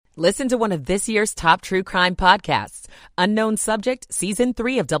Listen to one of this year's top true crime podcasts. Unknown Subject, Season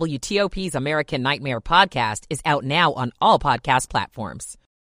 3 of WTOP's American Nightmare podcast is out now on all podcast platforms.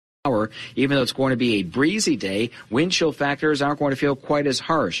 Even though it's going to be a breezy day, wind chill factors aren't going to feel quite as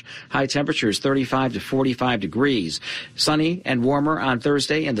harsh. High temperatures 35 to 45 degrees. Sunny and warmer on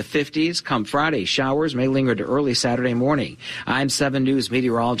Thursday in the 50s. Come Friday, showers may linger to early Saturday morning. I'm 7 News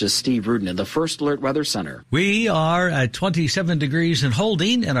meteorologist Steve Rudin in the First Alert Weather Center. We are at 27 degrees and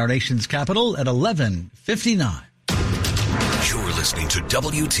holding in our nation's capital at 11:59. You're listening to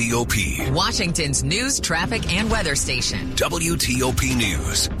WTOP, Washington's news, traffic, and weather station. WTOP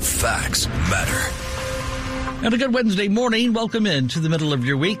News. Facts matter. And a good Wednesday morning. Welcome into the middle of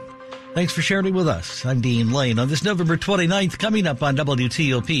your week. Thanks for sharing it with us. I'm Dean Lane on this November 29th, coming up on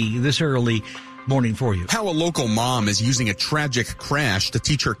WTOP this early morning for you. How a local mom is using a tragic crash to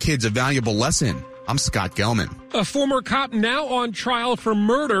teach her kids a valuable lesson. I'm Scott Gelman. A former cop now on trial for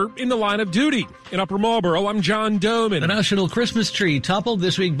murder in the line of duty. In Upper Marlboro, I'm John Doman. The national Christmas tree toppled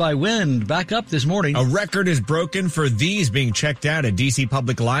this week by wind. Back up this morning. A record is broken for these being checked out at D.C.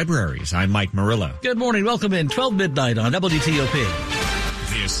 public libraries. I'm Mike Murillo. Good morning. Welcome in 12 midnight on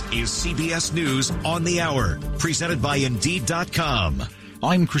WTOP. This is CBS News on the Hour, presented by Indeed.com.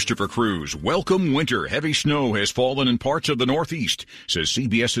 I'm Christopher Cruz. Welcome winter. Heavy snow has fallen in parts of the Northeast, says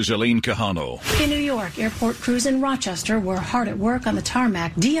CBS's Elaine Quijano. In New York, airport crews in Rochester were hard at work on the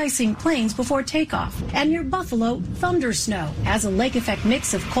tarmac, de-icing planes before takeoff. And near Buffalo, thunder snow as a lake effect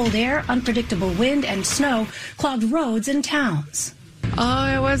mix of cold air, unpredictable wind, and snow clogged roads and towns. Oh,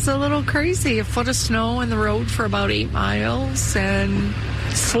 it was a little crazy. A foot of snow in the road for about 8 miles and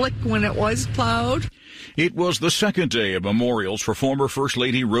slick when it was plowed. It was the second day of memorials for former First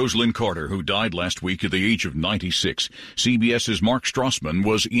Lady Rosalynn Carter, who died last week at the age of 96. CBS's Mark Strassman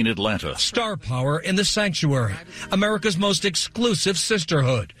was in Atlanta. Star power in the sanctuary, America's most exclusive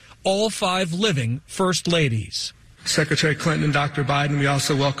sisterhood, all 5 living First Ladies. Secretary Clinton and Dr. Biden, we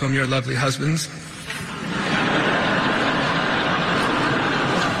also welcome your lovely husbands.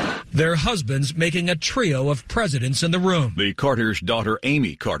 Their husbands making a trio of presidents in the room. The Carter's daughter,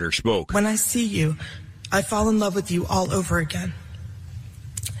 Amy Carter, spoke. When I see you, I fall in love with you all over again.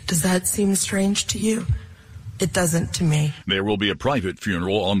 Does that seem strange to you? It doesn't to me. There will be a private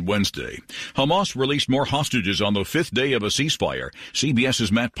funeral on Wednesday. Hamas released more hostages on the 5th day of a ceasefire.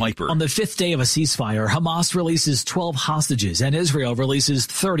 CBS's Matt Piper. On the 5th day of a ceasefire, Hamas releases 12 hostages and Israel releases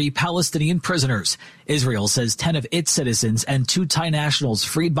 30 Palestinian prisoners. Israel says 10 of its citizens and 2 Thai nationals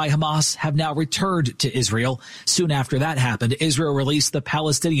freed by Hamas have now returned to Israel. Soon after that happened, Israel released the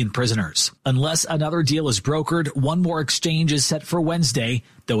Palestinian prisoners. Unless another deal is brokered, one more exchange is set for Wednesday,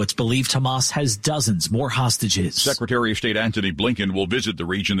 though it's believed Hamas has dozens more hostages. Secretary of State Antony Blinken will visit the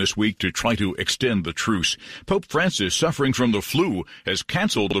region this week to try to extend the truce. Pope Francis, suffering from the flu, has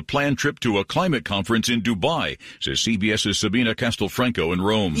canceled a planned trip to a climate conference in Dubai, says CBS's Sabina Castelfranco in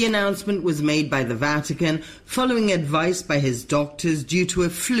Rome. The announcement was made by the Vatican following advice by his doctors due to a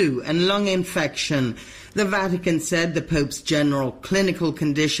flu and lung infection. The Vatican said the Pope's general clinical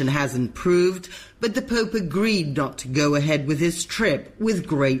condition has improved, but the Pope agreed not to go ahead with his trip with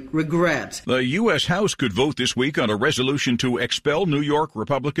great regret. The U.S. House could vote this week on a resolution to expel New York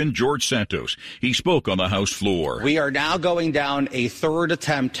Republican George Santos. He spoke on the House floor. We are now going down a third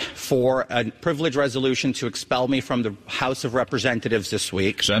attempt for a privilege resolution to expel me from the House of Representatives this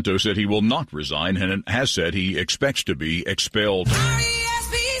week. Santos said he will not resign and has said he expects to be expelled.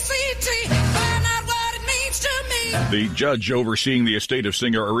 The judge overseeing the estate of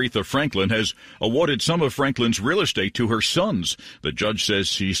singer Aretha Franklin has awarded some of Franklin's real estate to her sons. The judge says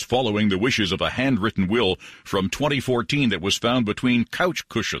she's following the wishes of a handwritten will from 2014 that was found between couch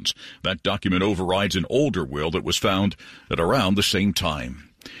cushions. That document overrides an older will that was found at around the same time.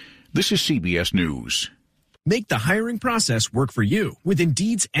 This is CBS News. Make the hiring process work for you. With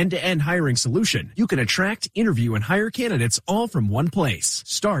Indeed's end-to-end hiring solution, you can attract, interview, and hire candidates all from one place.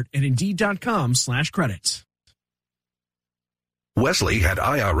 Start at Indeed.com/credits. Wesley had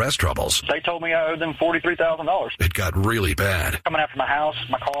IRS troubles. They told me I owed them $43,000. It got really bad. Coming after my house,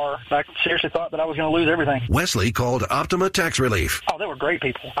 my car. I seriously thought that I was going to lose everything. Wesley called Optima Tax Relief. Oh, they were great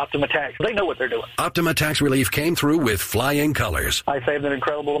people. Optima Tax. They know what they're doing. Optima Tax Relief came through with flying colors. I saved an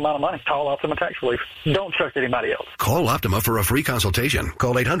incredible amount of money. Call Optima Tax Relief. Don't trust anybody else. Call Optima for a free consultation.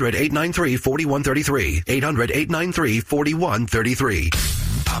 Call 800-893-4133. 800-893-4133.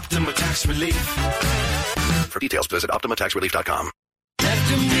 Optima Tax Relief. For details, visit OptimaTaxRelief.com.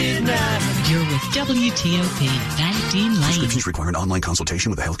 After midnight, you're with WTOP. I'm Dean Lane. Prescriptions require an online consultation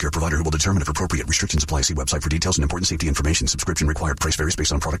with a healthcare provider who will determine if appropriate. Restrictions apply. See website for details and important safety information. Subscription required. Price varies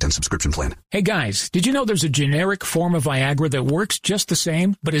based on product and subscription plan. Hey guys, did you know there's a generic form of Viagra that works just the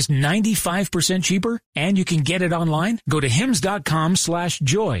same, but is 95% cheaper? And you can get it online? Go to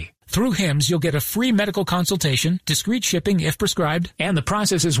hims.com/joy. Through HIMS, you'll get a free medical consultation, discreet shipping if prescribed, and the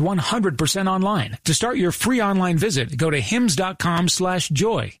process is 100% online. To start your free online visit, go to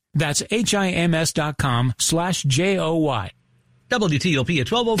hims.com/joy. That's HIMS.com/JOY. WTOP at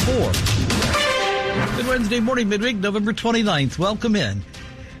 12:04. Good Wednesday morning, midweek, November 29th. Welcome in.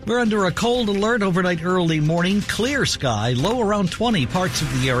 We're under a cold alert overnight early morning. Clear sky, low around 20 parts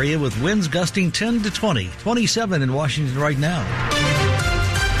of the area with winds gusting 10 to 20. 27 in Washington right now.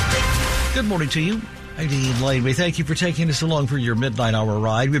 Good morning to you. I'm Dean Lane. We thank you for taking us along for your midnight hour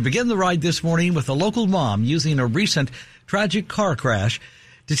ride. We begin the ride this morning with a local mom using a recent tragic car crash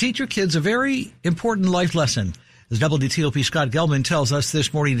to teach her kids a very important life lesson. As WTOP Scott Gelman tells us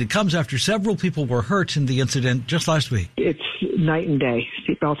this morning, it comes after several people were hurt in the incident just last week. It's night and day.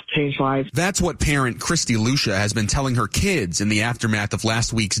 Seatbelts change lives. That's what parent Christy Lucia has been telling her kids in the aftermath of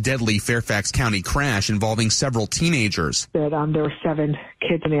last week's deadly Fairfax County crash involving several teenagers. There were 7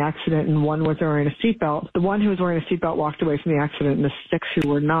 kids in the accident, and one was wearing a seatbelt. The one who was wearing a seatbelt walked away from the accident, and the 6 who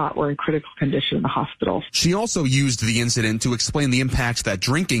were not were in critical condition in the hospital. She also used the incident to explain the impacts that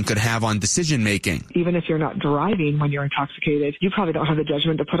drinking could have on decision-making. Even if you're not driving when you're intoxicated, you probably don't have the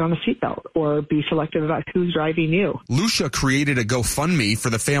judgment to put on a seatbelt or be selective about who's driving you. Lucia created a GoFundMe for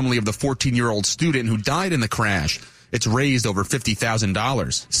the family of the 14-year-old student who died in the crash. It's raised over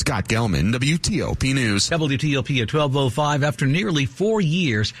 $50,000. Scott Gelman, WTOP News. WTOP at 12:05. After nearly 4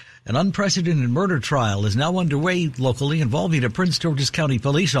 years, an unprecedented murder trial is now underway locally involving a Prince George's County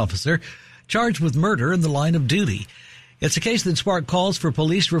police officer charged with murder in the line of duty. It's a case that sparked calls for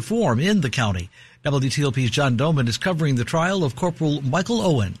police reform in the county. WTOP's John Doman is covering the trial of Corporal Michael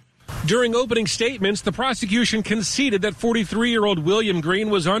Owen. During opening statements, the prosecution conceded that 43-year-old William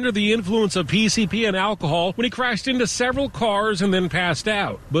Green was under the influence of PCP and alcohol when he crashed into several cars and then passed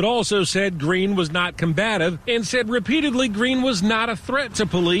out, but also said Green was not combative and said repeatedly Green was not a threat to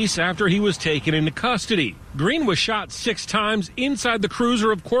police after he was taken into custody. Green was shot 6 times inside the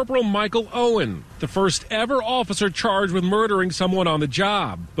cruiser of Corporal Michael Owen, the first ever officer charged with murdering someone on the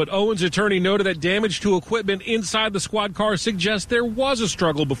job. But Owen's attorney noted that damage to equipment inside the squad car suggests there was a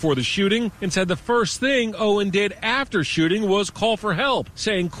struggle before the shooting and said the first thing Owen did after shooting was call for help,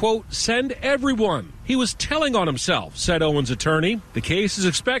 saying, quote, "Send everyone." He was telling on himself, said Owen's attorney. The case is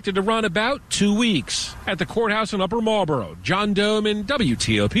expected to run about 2 weeks. At the courthouse in Upper Marlboro, John Doman,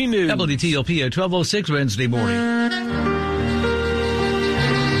 WTOP News. WTOP at 12:06 Wednesday morning.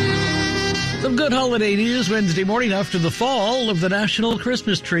 Some good holiday news Wednesday morning after the fall of the national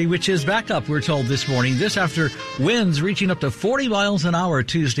Christmas tree, which is back up, we're told this morning. This after winds reaching up to 40 miles an hour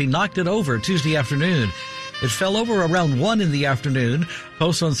Tuesday knocked it over Tuesday afternoon. It fell over around 1 in the afternoon.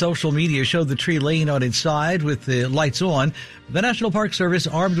 Posts on social media showed the tree laying on its side with the lights on. The National Park Service,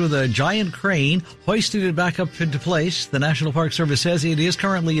 armed with a giant crane, hoisted it back up into place. The National Park Service says it is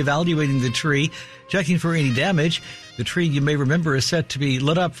currently evaluating the tree, checking for any damage. The tree, you may remember, is set to be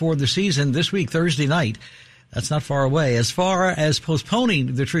lit up for the season this week, Thursday night. That's not far away. As far as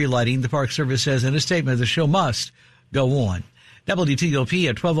postponing the tree lighting, the Park Service says in a statement the show must go on. WTOP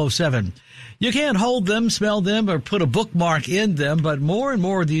at 12:07. You can't hold them, smell them, or put a bookmark in them, but more and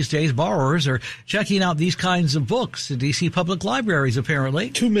more these days, borrowers are checking out these kinds of books at D.C. public libraries,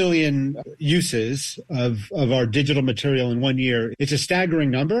 apparently. 2 million uses of our digital material in 1 year. It's a staggering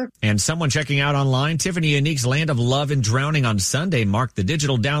number. And someone checking out online, Tiffany Unique's Land of Love and Drowning on Sunday marked the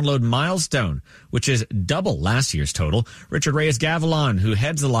digital download milestone, which is double last year's total. Richard Reyes-Gavilan, who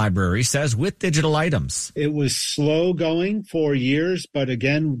heads the library, says with digital items. It was slow going for years, but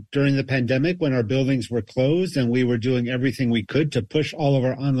again, during the pandemic, when our buildings were closed and we were doing everything we could to push all of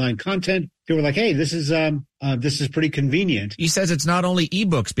our online content, people were like, hey, this is pretty convenient. He says it's not only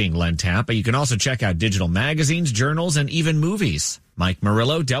ebooks being lent out, but you can also check out digital magazines, journals, and even movies. Mike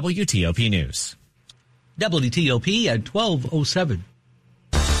Murillo, WTOP News. WTOP at 12:07.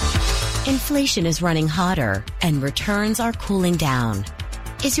 Inflation is running hotter and returns are cooling down.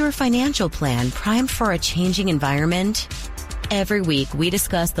 Is your financial plan primed for a changing environment? Every week, we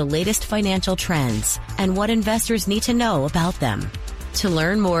discuss the latest financial trends and what investors need to know about them. To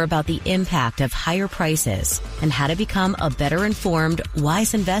learn more about the impact of higher prices and how to become a better informed,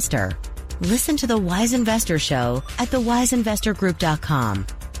 wise investor, listen to The Wise Investor Show at thewiseinvestorgroup.com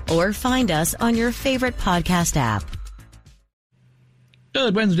or find us on your favorite podcast app.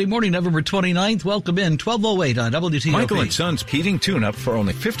 Good Wednesday morning, November 29th. Welcome in, 12:08 on WTOP. Michael & Son's heating tune-up for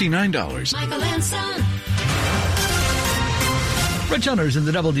only $59. Michael & Son. Rich Hunters in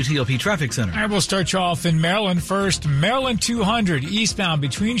the WTOP Traffic Center. I will start you off in Maryland first. Maryland 200 eastbound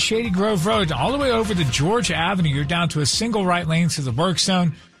between Shady Grove Road all the way over to Georgia Avenue. You're down to a single right lane through the work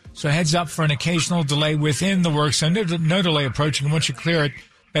zone. So heads up for an occasional delay within the work zone. No delay approaching. Once you clear it,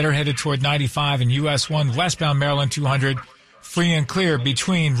 better headed toward 95 and US 1 westbound Maryland 200. Free and clear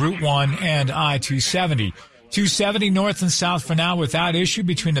between Route 1 and I-270. 270 north and south for now without issue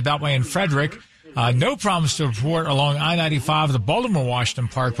between the Beltway and Frederick. No problems to report along I-95, the Baltimore-Washington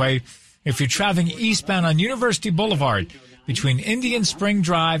Parkway. If you're traveling eastbound on University Boulevard between Indian Spring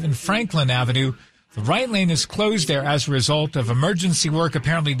Drive and Franklin Avenue, the right lane is closed there as a result of emergency work.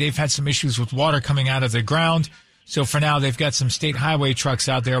 Apparently, they've had some issues with water coming out of the ground. So for now, they've got some state highway trucks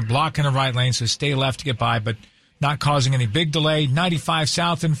out there blocking the right lane, so stay left to get by, but not causing any big delay. 95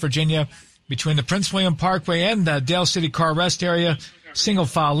 south in Virginia between the Prince William Parkway and the Dale City Car Rest area. Single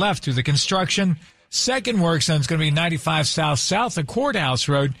file left through the construction. Second work zone is going to be 95 south of Courthouse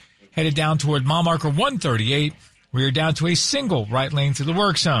Road, headed down toward mile marker 138. We are down to a single right lane through the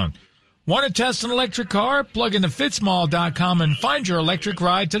work zone. Want to test an electric car? Plug into fitzmall.com and find your electric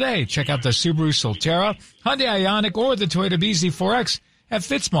ride today. Check out the Subaru Solterra, Hyundai Ioniq, or the Toyota BZ4X at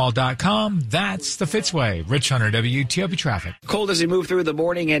fitzmall.com. That's the Fitzway. Rich Hunter, WTOP Traffic. Cold as we move through the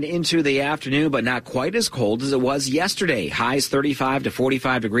morning and into the afternoon, but not quite as cold as it was yesterday. Highs 35 to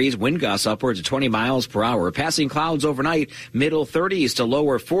 45 degrees, wind gusts upwards of 20 miles per hour. Passing clouds overnight, middle 30s to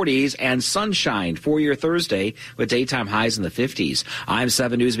lower 40s, and sunshine for your Thursday with daytime highs in the 50s. I'm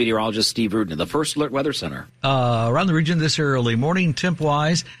 7 News meteorologist Steve Rudin of the First Alert Weather Center. Around the region this early morning,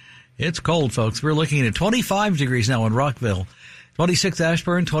 temp-wise, it's cold, folks. We're looking at 25 degrees now in Rockville. 26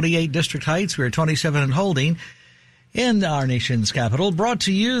 Ashburn, 28 District Heights. We're at 27 in Holding in our nation's capital. Brought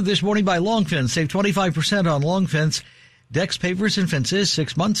to you this morning by Long Fence. Save 25% on Long Fence. Decks, pavers, and fences.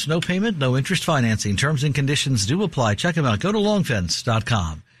 6 months, no payment, no interest financing. Terms and conditions do apply. Check them out. Go to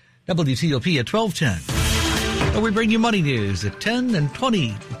longfence.com. WTOP at 12:10. We bring you money news at 10 and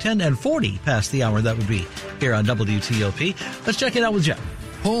 40 past the hour. That would be here on WTOP. Let's check it out with Jeff.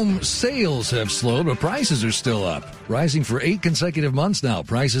 Home sales have slowed, but prices are still up, rising for 8 consecutive months now.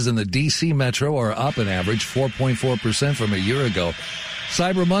 Prices in the D.C. metro are up an average 4.4% from a year ago.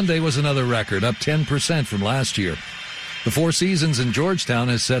 Cyber Monday was another record, up 10% from last year. The Four Seasons in Georgetown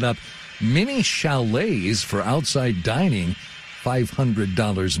has set up mini chalets for outside dining,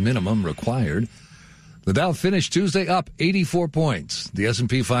 $500 minimum required. The Dow finished Tuesday up 84 points. The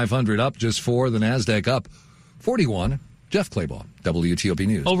S&P 500 up just 4, the NASDAQ up 41. Jeff Claiborne, WTOP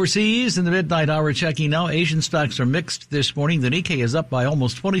News. Overseas in the midnight hour, checking now. Asian stocks are mixed this morning. The Nikkei is up by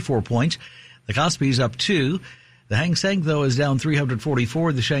almost 24 points. The Kospi is up 2. The Hang Seng, though, is down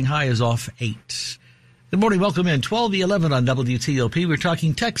 344. The Shanghai is off 8. Good morning. Welcome in. 12:11 on WTOP. We're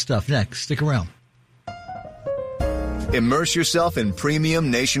talking tech stuff next. Stick around. Immerse yourself in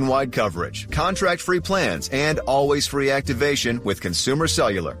premium nationwide coverage, contract-free plans, and always-free activation with Consumer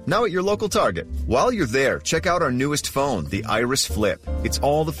Cellular, now at your local Target. While you're there, check out our newest phone, the Iris Flip. It's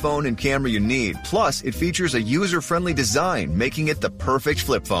all the phone and camera you need, plus it features a user-friendly design, making it the perfect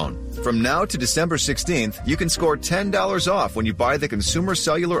flip phone. From now to December 16th, you can score $10 off when you buy the Consumer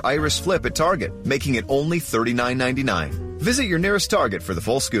Cellular Iris Flip at Target, making it only $39.99. Visit your nearest Target for the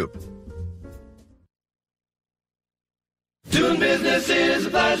full scoop. Doing business is a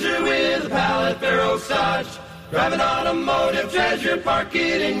pleasure with a pal at Fair Oaks Dodge. Drive an automotive treasure, park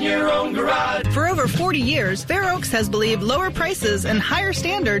it in your own garage. For over 40 years, Fair Oaks has believed lower prices and higher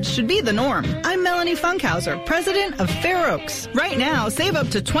standards should be the norm. I'm Melanie Funkhauser, president of Fair Oaks. Right now, save up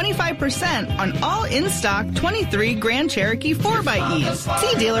to 25% on all in-stock 23 Grand Cherokee 4xEs.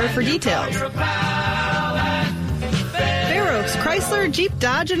 See dealer for details. Fair Oaks Chrysler, Jeep,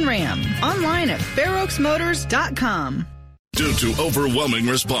 Dodge, and Ram. Online at fairoaksmotors.com. Due to overwhelming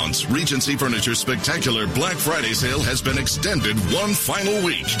response, Regency Furniture's spectacular Black Friday sale has been extended one final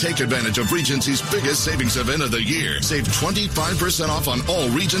week. Take advantage of Regency's biggest savings event of the year. Save 25% off on all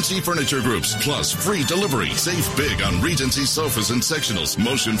Regency Furniture groups, plus free delivery. Save big on Regency sofas and sectionals,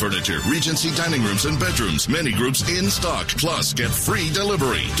 motion furniture, Regency dining rooms and bedrooms, many groups in stock, plus get free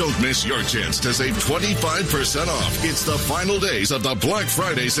delivery. Don't miss your chance to save 25% off. It's the final days of the Black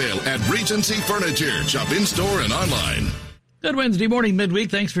Friday sale at Regency Furniture. Shop in-store and online. Good Wednesday morning,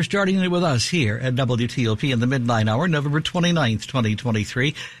 midweek. Thanks for starting it with us here at WTOP in the midnight hour, November 29th,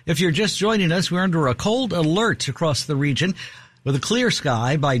 2023. If you're just joining us, we're under a cold alert across the region with a clear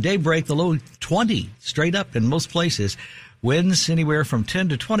sky. By daybreak, the low 20 straight up in most places. Winds anywhere from 10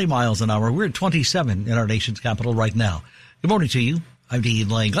 to 20 miles an hour. We're at 27 in our nation's capital right now. Good morning to you. I'm Dean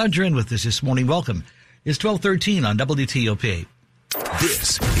Lane. Glad you're in with us this morning. Welcome. It's 12:13 on WTOP.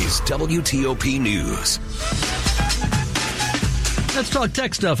 This is WTOP News. Let's talk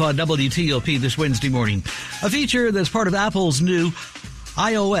tech stuff on WTOP this Wednesday morning. A feature that's part of Apple's new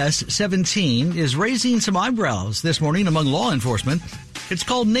iOS 17 is raising some eyebrows this morning among law enforcement. It's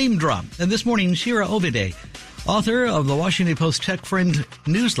called Name Drop. And this morning, Shira Ovide, author of the Washington Post Tech Friend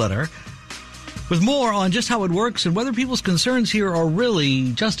newsletter, with more on just how it works and whether people's concerns here are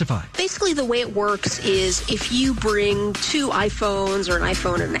really justified. Basically, the way it works is if you bring two iPhones or an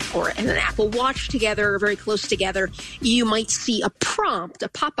iPhone and an Apple Watch together, very close together, you might see a prompt, a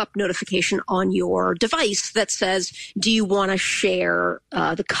pop-up notification on your device that says, do you want to share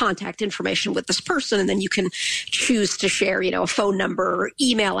the contact information with this person? And then you can choose to share, a phone number or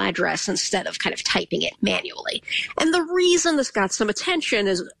email address instead of kind of typing it manually. And the reason this got some attention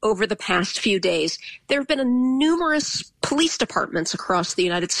is over the past few days, there have been numerous police departments across the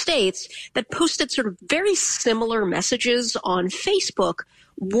United States that posted sort of very similar messages on Facebook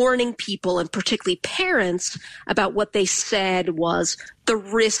warning people, and particularly parents, about what they said was the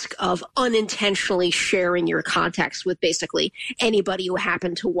risk of unintentionally sharing your contacts with basically anybody who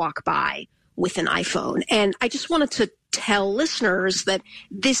happened to walk by with an iPhone. And I just wanted to tell listeners that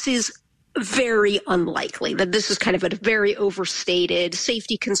this is very unlikely, that this is kind of a very overstated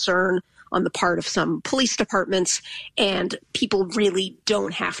safety concern on the part of some police departments, and people really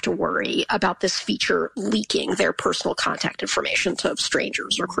don't have to worry about this feature leaking their personal contact information to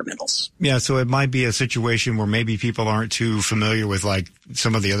strangers or criminals. Yeah, so it might be a situation where maybe people aren't too familiar with like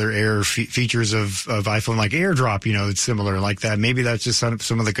some of the other features of iPhone, like AirDrop, it's similar like that. Maybe that's just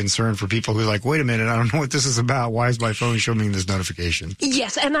some of the concern for people who are like, wait a minute, I don't know what this is about. Why is my phone showing me this notification?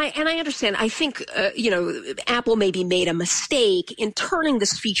 Yes, and I understand. I think, Apple maybe made a mistake in turning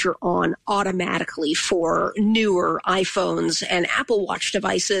this feature on automatically for newer iPhones and Apple Watch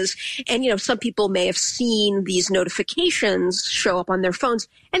devices. And, some people may have seen these notifications show up on their phones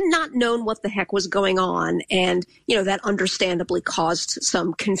and not known what the heck was going on. And, that understandably caused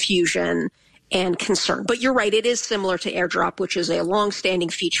some confusion and concern. But you're right, it is similar to AirDrop, which is a long-standing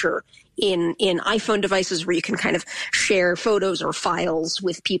feature in iPhone devices where you can kind of share photos or files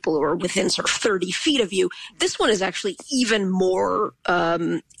with people who are within sort of 30 feet of you. This one is actually even more,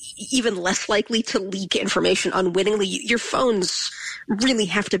 even less likely to leak information unwittingly. Your phones really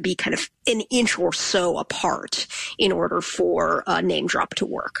have to be kind of an inch or so apart in order for Name Drop to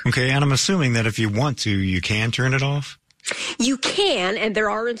work. Okay, and I'm assuming that if you want to, you can turn it off? You can, and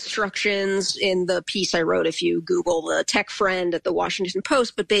there are instructions in the piece I wrote if you Google the Tech Friend at the Washington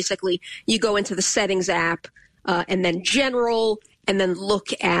Post, but basically you go into the Settings app and then General, and then look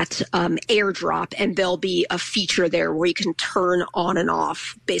at AirDrop, and there'll be a feature there where you can turn on and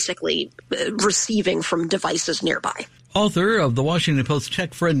off, basically receiving from devices nearby. Author of the Washington Post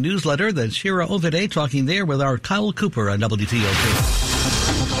Tech Friend newsletter, that's Shira Ovide, talking there with our Kyle Cooper on WTOP.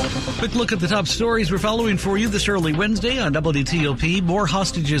 Quick look at the top stories we're following for you this early Wednesday on WTOP. More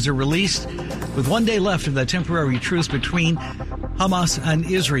hostages are released with 1 day left of that temporary truce between Hamas and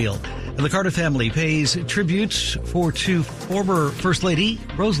Israel. And the Carter family pays tribute to former First Lady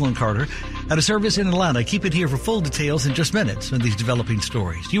Rosalind Carter at a service in Atlanta. Keep it here for full details in just minutes on these developing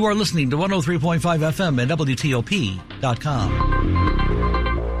stories. You are listening to 103.5 FM and WTOP.com.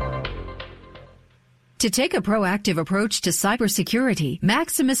 To take a proactive approach to cybersecurity,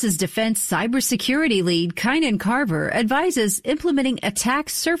 Maximus's defense cybersecurity lead, Kynan Carver, advises implementing attack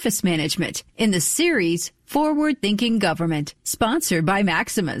surface management in the series Forward Thinking Government, sponsored by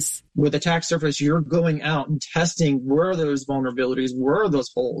Maximus. With attack surface, you're going out and testing where are those vulnerabilities, where are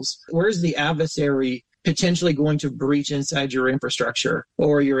those holes, where's the adversary potentially going to breach inside your infrastructure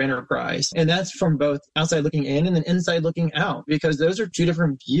or your enterprise. And that's from both outside looking in and then inside looking out, because those are two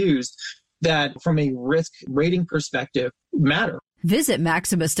different views that from a risk rating perspective matter. Visit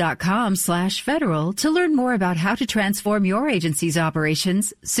Maximus.com/federal to learn more about how to transform your agency's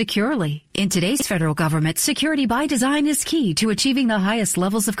operations securely. In today's federal government, security by design is key to achieving the highest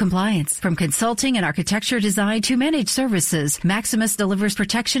levels of compliance. From consulting and architecture design to managed services, Maximus delivers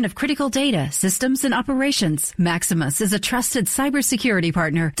protection of critical data, systems, and operations. Maximus is a trusted cybersecurity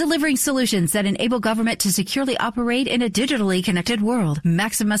partner, delivering solutions that enable government to securely operate in a digitally connected world.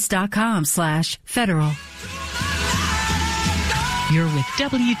 Maximus.com/federal. You're with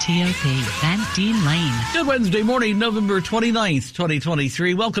WTOP and Dean Lane. Good Wednesday morning, November 29th,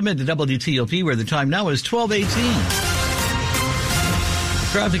 2023. Welcome into WTOP, where the time now is 12:18.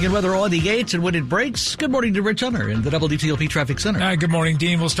 Traffic and weather on the gates and when it breaks. Good morning to Rich Hunter in the WTOP Traffic Center. Good morning,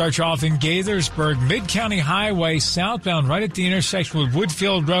 Dean. We'll start you off in Gaithersburg, Mid-County Highway, southbound, right at the intersection with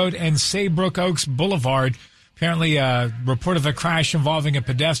Woodfield Road and Saybrook Oaks Boulevard. Apparently, report of a crash involving a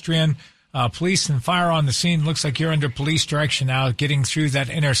pedestrian. Police and fire on the scene. Looks like you're under police direction now, getting through that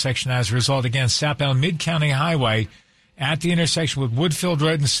intersection as a result. Again, southbound Mid-County Highway at the intersection with Woodfield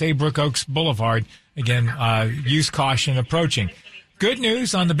Road and Saybrook Oaks Boulevard. Again, use caution approaching. Good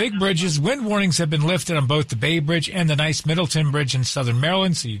news on the big bridges. Wind warnings have been lifted on both the Bay Bridge and the Nice Middleton Bridge in southern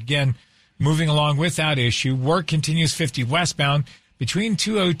Maryland. So, again, moving along without issue. Work continues 50 westbound between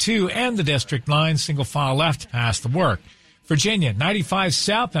 202 and the District Line. Single file left past the work. Virginia, 95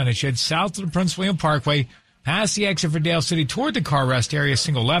 southbound. It should south of the Prince William Parkway, past the exit for Dale City toward the car rest area.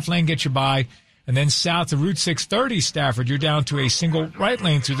 Single left lane gets you by. And then south of Route 630 Stafford, you're down to a single right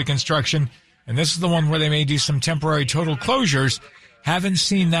lane through the construction. And this is the one where they may do some temporary total closures. Haven't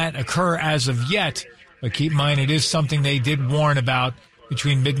seen that occur as of yet, but keep in mind it is something they did warn about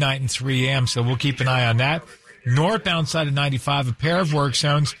between midnight and 3 a.m., so we'll keep an eye on that. Northbound side of 95, a pair of work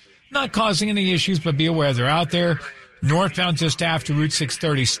zones, not causing any issues, but be aware they're out there. Northbound just after Route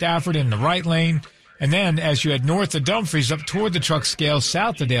 630 Stafford in the right lane. And then as you head north of Dumfries up toward the truck scale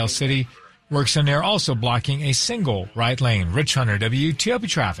south of Dale City, works in there also blocking a single right lane. Rich Hunter, WTOP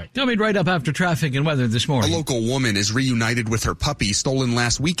Traffic. Coming right up after traffic and weather this morning. A local woman is reunited with her puppy stolen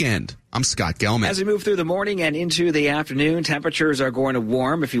last weekend. I'm Scott Gelman. As we move through the morning and into the afternoon, temperatures are going to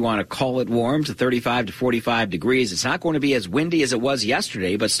warm, if you want to call it warm, to 35 to 45 degrees. It's not going to be as windy as it was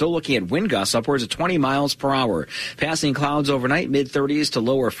yesterday, but still looking at wind gusts upwards of 20 miles per hour. Passing clouds overnight, mid-30s to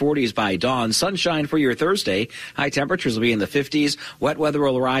lower 40s by dawn. Sunshine for your Thursday. High temperatures will be in the 50s. Wet weather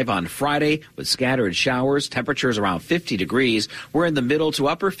will arrive on Friday with scattered showers. Temperatures around 50 degrees. We're in the middle to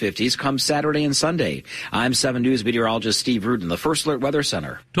upper 50s come Saturday and Sunday. I'm 7 News meteorologist Steve Rudin, the First Alert Weather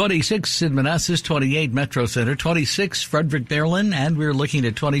Center. 26 in Manassas, 28 Metro Center, 26 Frederick, Maryland, and we're looking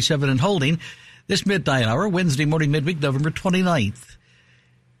at 27 in Holding this midnight hour, Wednesday morning, midweek, November 29th.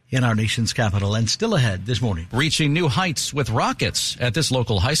 In our nation's capital, and still ahead this morning. Reaching new heights with rockets at this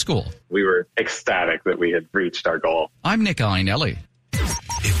local high school. We were ecstatic that we had reached our goal. I'm Nick Iannelli.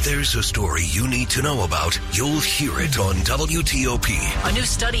 If there's a story you need to know about, you'll hear it on WTOP. A new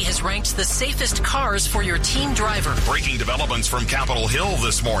study has ranked the safest cars for your teen driver. Breaking developments from Capitol Hill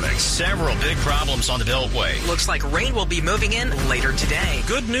this morning. Several big problems on the Beltway. Looks like rain will be moving in later today.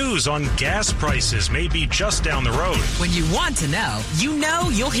 Good news on gas prices may be just down the road. When you want to know,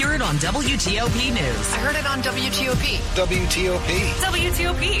 you'll hear it on WTOP News. I heard it on WTOP. WTOP.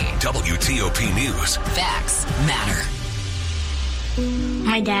 WTOP. WTOP News. Facts matter.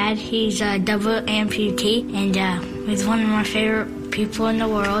 My dad, he's a double amputee, and he's one of my favorite people in the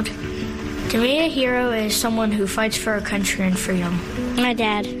world. To me, a hero is someone who fights for our country and freedom. My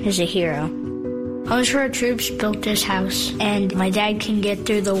dad is a hero. All of our troops built this house, and my dad can get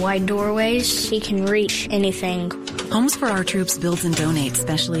through the wide doorways. He can reach anything. Homes for Our Troops builds and donates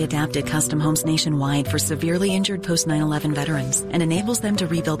specially adapted custom homes nationwide for severely injured post-9/11 veterans and enables them to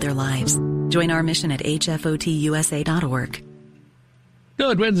rebuild their lives. Join our mission at hfotusa.org.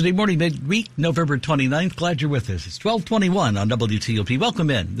 Good Wednesday morning, midweek, November 29th. Glad you're with us. It's 12:21 on WTOP.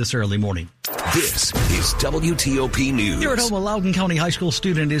 Welcome in this early morning. This is WTOP News. Here at home, a Loudoun County high school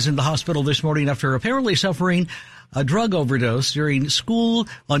student is in the hospital this morning after apparently suffering a drug overdose during school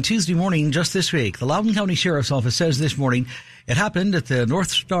on Tuesday morning just this week. The Loudoun County Sheriff's Office says this morning it happened at the North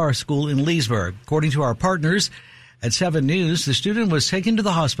Star School in Leesburg. According to our partners at 7 News, the student was taken to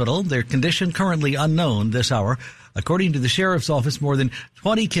the hospital. Their condition currently unknown this hour. According to the Sheriff's Office, more than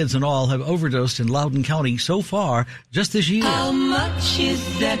 20 kids in all have overdosed in Loudoun County so far just this year. How much is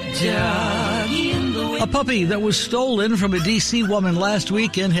that doggy in the wind? A puppy that was stolen from a D.C. woman last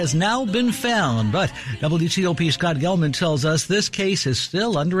weekend has now been found. But WTOP Scott Gelman tells us this case is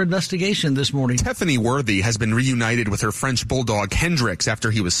still under investigation this morning. Tiffany Worthy has been reunited with her French bulldog Hendrix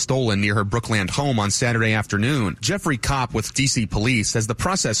after he was stolen near her Brookland home on Saturday afternoon. Jeffrey Kopp with D.C. Police says the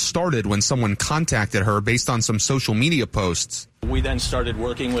process started when someone contacted her based on some social media posts. We then started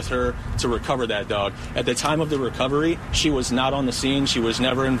working with her to recover that dog. At the time of the recovery, she was not on the scene. She was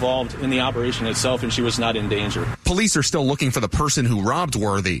never involved in the operation itself, and she was not in danger. Police are still looking for the person who robbed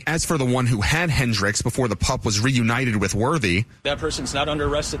Worthy. As for the one who had Hendrix before the pup was reunited with Worthy, that person's not under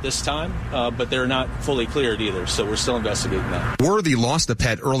arrest at this time, but they're not fully cleared either, so we're still investigating that. Worthy lost a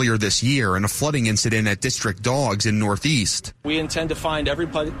pet earlier this year in a flooding incident at District Dogs in Northeast. We intend to find every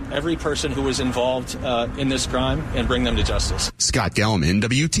person who was involved in this crime and bring them to justice. Scott Gelman,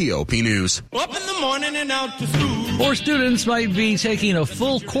 WTOP News. Up in the morning and out to school. More students might be taking a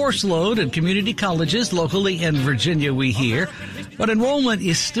full course load at community colleges locally in Virginia, we hear. But enrollment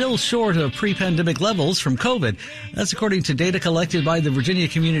is still short of pre-pandemic levels from COVID. That's according to data collected by the Virginia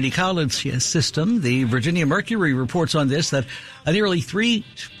Community College System. The Virginia Mercury reports on this that a nearly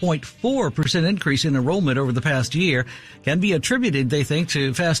 3.4% increase in enrollment over the past year can be attributed, they think,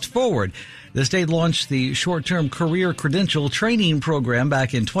 to Fast Forward. The state launched the short-term career credential training program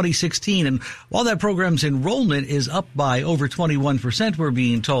back in 2016, and while that program's enrollment is up by over 21%, we're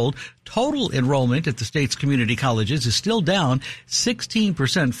being told, total enrollment at the state's community colleges is still down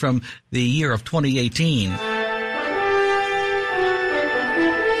 16% from the year of 2018.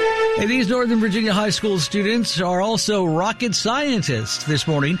 Hey, these Northern Virginia high school students are also rocket scientists this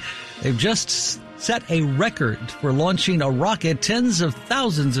morning. They've just set a record for launching a rocket tens of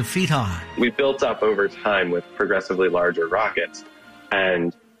thousands of feet high. We built up over time with progressively larger rockets,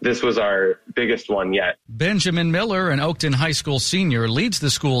 and this was our biggest one yet. Benjamin Miller, an Oakton High School senior, leads the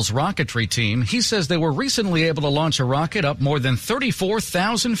school's rocketry team. He says they were recently able to launch a rocket up more than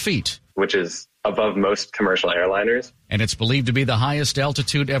 34,000 feet. Which is above most commercial airliners. And it's believed to be the highest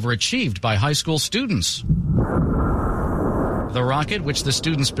altitude ever achieved by high school students. The rocket, which the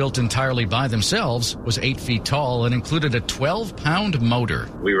students built entirely by themselves, was 8 feet tall and included a 12-pound motor.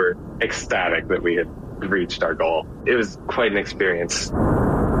 We were ecstatic that we had reached our goal. It was quite an experience.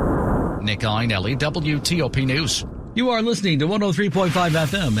 Nick Einelli, WTOP News. You are listening to 103.5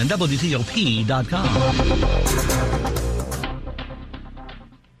 FM and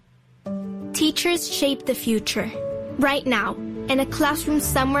WTOP.com. Teachers shape the future. Right now, in a classroom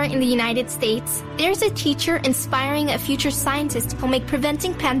somewhere in the United States, there's a teacher inspiring a future scientist who'll make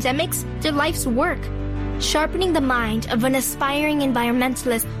preventing pandemics their life's work, sharpening the mind of an aspiring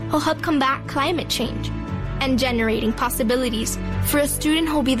environmentalist who'll help combat climate change, and generating possibilities for a student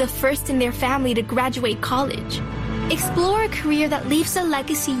who'll be the first in their family to graduate college. Explore a career that leaves a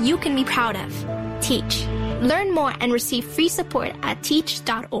legacy you can be proud of. Teach. Learn more and receive free support at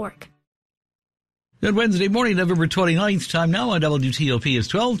teach.org. Good Wednesday morning, November 29th. Time now on WTOP is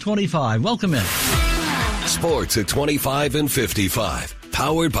 12:25. Welcome in. Sports at 25 and 55.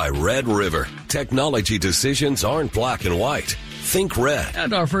 Powered by Red River. Technology decisions aren't black and white. Think red.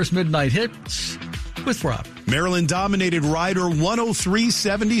 And our first midnight hits with Rob. Maryland dominated Rider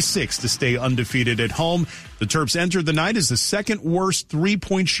 103-76 to stay undefeated at home. The Terps entered the night as the second worst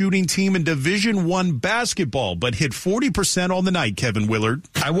three-point shooting team in Division I basketball, but hit 40% on the night, Kevin Willard.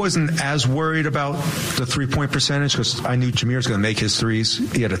 I wasn't as worried about the three-point percentage because I knew Jameer was going to make his threes.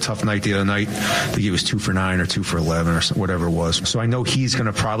 He had a tough night the other night. I think he was 2 for 9 or 2 for 11 or whatever it was. So I know he's going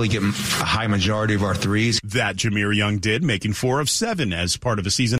to probably get a high majority of our threes. That Jameer Young did, making 4 of 7 as part of a season